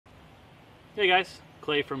Hey guys,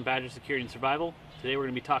 Clay from Badger Security and Survival. Today we're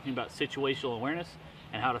going to be talking about situational awareness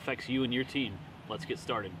and how it affects you and your team. Let's get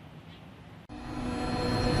started.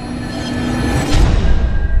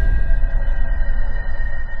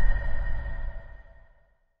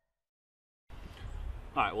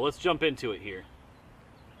 Alright, well let's jump into it here.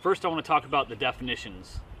 First I want to talk about the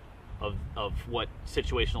definitions of what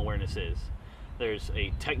situational awareness is. There's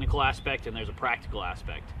a technical aspect and there's a practical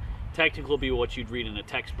aspect. Technical will be what you'd read in a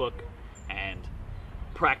textbook, and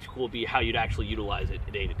practical will be how you'd actually utilize it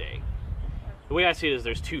day to day. The way I see it is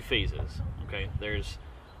there's two phases. Okay, there's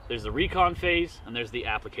the recon phase and there's the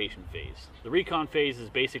application phase. The recon phase is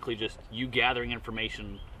basically just you gathering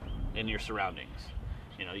information in your surroundings.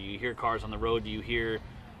 You know, you hear cars on the road, do you hear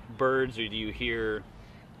birds, or do you hear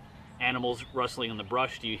animals rustling in the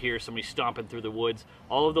brush? Do you hear somebody stomping through the woods?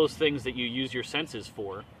 All of those things that you use your senses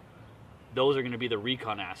for, those are going to be the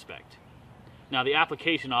recon aspect. Now the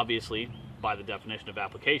application, obviously, by the definition of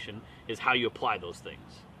application, is how you apply those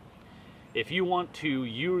things. If you want to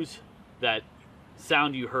use that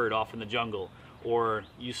sound you heard off in the jungle, or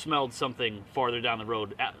you smelled something farther down the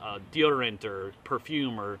road, deodorant or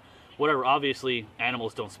perfume or whatever, obviously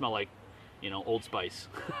animals don't smell like, you know, Old Spice.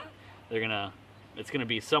 It's gonna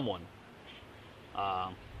be someone.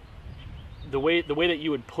 The way that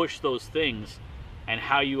you would push those things and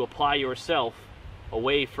how you apply yourself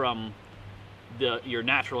away from your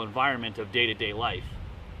natural environment of day-to-day life,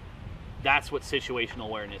 that's what situational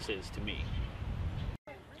awareness is to me.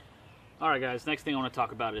 Alright guys, next thing I want to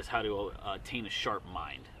talk about is how to attain a sharp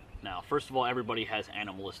mind. Now, first of all, everybody has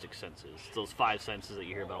animalistic senses. It's those five senses that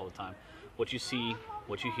you hear about all the time. What you see,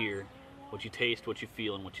 what you hear, what you taste, what you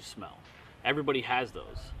feel, and what you smell. Everybody has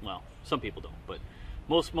those. Well, some people don't, but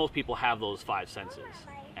most people have those five senses,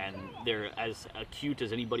 and they're as acute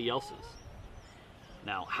as anybody else's.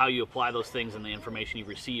 Now, how you apply those things and the information you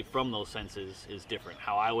receive from those senses is different.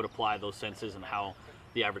 How I would apply those senses and how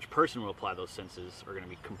the average person will apply those senses are going to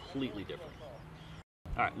be completely different.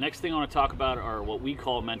 Alright, next thing I want to talk about are what we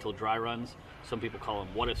call mental dry runs. Some people call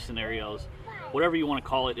them what-if scenarios. Whatever you want to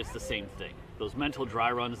call it, it's the same thing. Those mental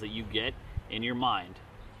dry runs that you get in your mind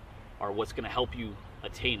are what's going to help you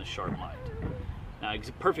attain a sharp mind. Now, a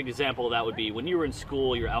perfect example of that would be when you were in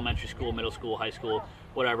school, your elementary school, middle school, high school,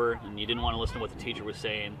 whatever, and you didn't want to listen to what the teacher was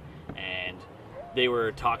saying, and they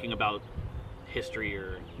were talking about history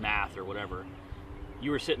or math or whatever.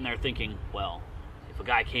 You were sitting there thinking, well, if a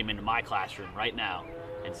guy came into my classroom right now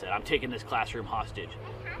and said, I'm taking this classroom hostage,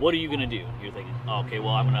 what are you going to do? You're thinking, oh, okay, well,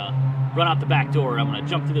 I'm going to run out the back door, I'm going to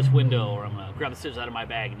jump through this window, or I'm going to grab the scissors out of my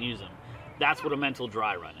bag and use them. That's what a mental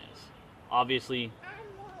dry run is. Obviously,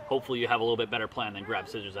 hopefully you have a little bit better plan than grab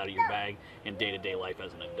scissors out of your bag in day-to-day life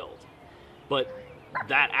as an adult. But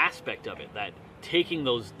that aspect of it, that taking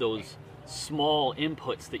those small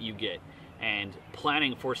inputs that you get and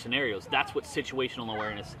planning for scenarios, that's what situational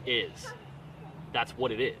awareness is. That's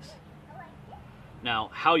what it is. Now,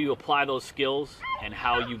 how you apply those skills and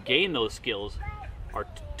how you gain those skills are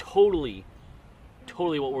totally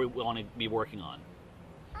what we want to be working on.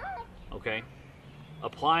 Okay?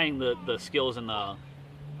 Applying the skills in the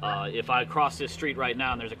if I cross this street right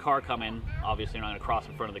now and there's a car coming, obviously you're not going to cross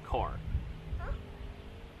in front of the car.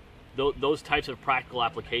 Those types of practical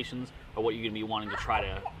applications are what you're going to be wanting to try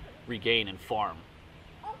to regain and farm.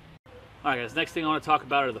 Alright guys, next thing I want to talk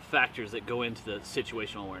about are the factors that go into the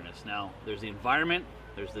situational awareness. Now, there's the environment,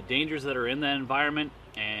 there's the dangers that are in that environment,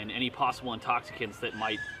 and any possible intoxicants that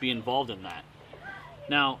might be involved in that.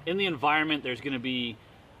 Now, in the environment, there's going to be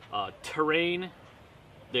terrain,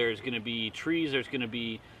 there's going to be trees, there's going to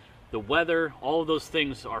be the weather. All of those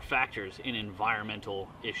things are factors in environmental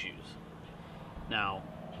issues. Now,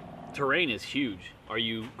 terrain is huge. Are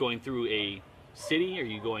you going through a city? Are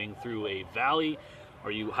you going through a valley?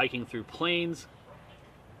 Are you hiking through plains?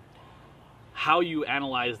 How you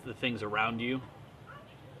analyze the things around you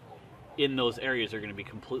in those areas are going to be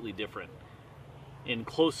completely different. In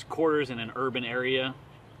close quarters in an urban area,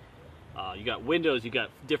 you got windows, you got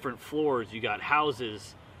different floors, you got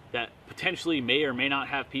houses that potentially may or may not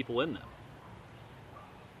have people in them.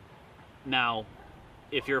 Now,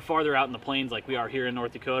 if you're farther out in the plains like we are here in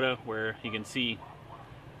North Dakota, where you can see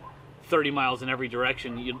 30 miles in every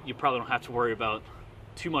direction, you probably don't have to worry about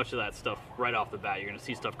too much of that stuff right off the bat. You're going to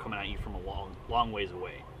see stuff coming at you from a long ways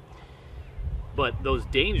away. But those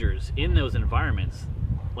dangers in those environments,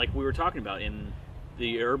 like we were talking about in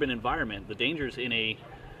the urban environment, the dangers in a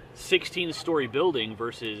 16-story building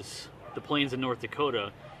versus the plains of North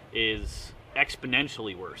Dakota is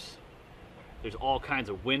exponentially worse. There's all kinds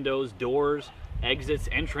of windows, doors, exits,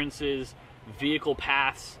 entrances, vehicle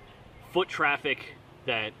paths, foot traffic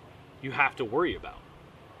that you have to worry about.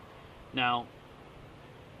 Now,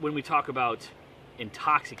 when we talk about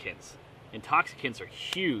intoxicants, intoxicants are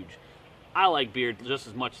huge. I like beer just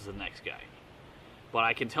as much as the next guy. But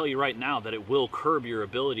I can tell you right now that it will curb your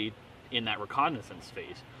ability in that reconnaissance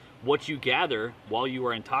phase. What you gather while you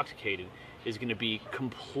are intoxicated is going to be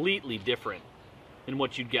completely different than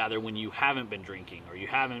what you'd gather when you haven't been drinking, or you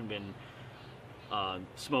haven't been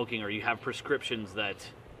smoking, or you have prescriptions that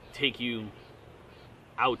take you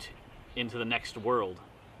out into the next world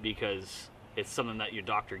because it's something that your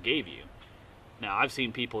doctor gave you. Now, I've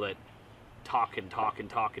seen people that talk and talk and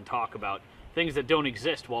talk and talk about things that don't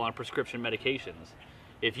exist while on prescription medications.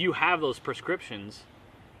 If you have those prescriptions,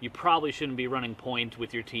 you probably shouldn't be running point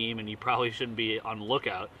with your team, and you probably shouldn't be on the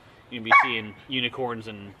lookout. You can be seeing unicorns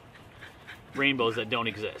and rainbows that don't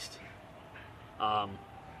exist.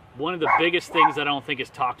 One of the biggest things that I don't think is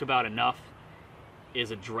talked about enough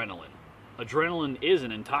is adrenaline. Adrenaline is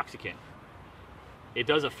an intoxicant. It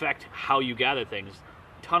does affect how you gather things.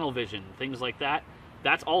 Tunnel vision, things like that,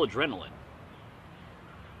 that's all adrenaline.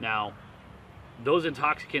 Now, those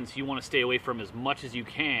intoxicants you want to stay away from as much as you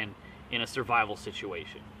can in a survival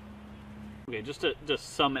situation. Okay, just to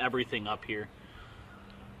sum everything up here.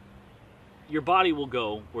 Your body will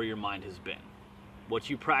go where your mind has been. What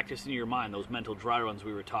you practice in your mind, those mental dry runs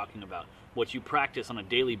we were talking about, what you practice on a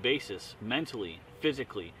daily basis, mentally,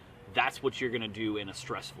 physically, that's what you're going to do in a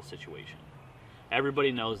stressful situation.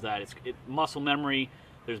 Everybody knows that. It's muscle memory.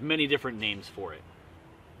 There's many different names for it.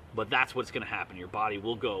 But that's what's going to happen. Your body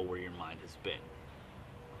will go where your mind has been.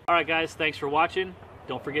 Alright guys, thanks for watching.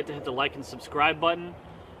 Don't forget to hit the like and subscribe button.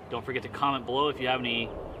 Don't forget to comment below if you have any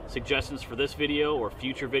suggestions for this video or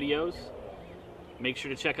future videos. Make sure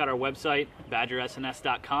to check out our website,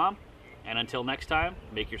 badgersns.com. And until next time,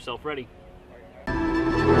 make yourself ready.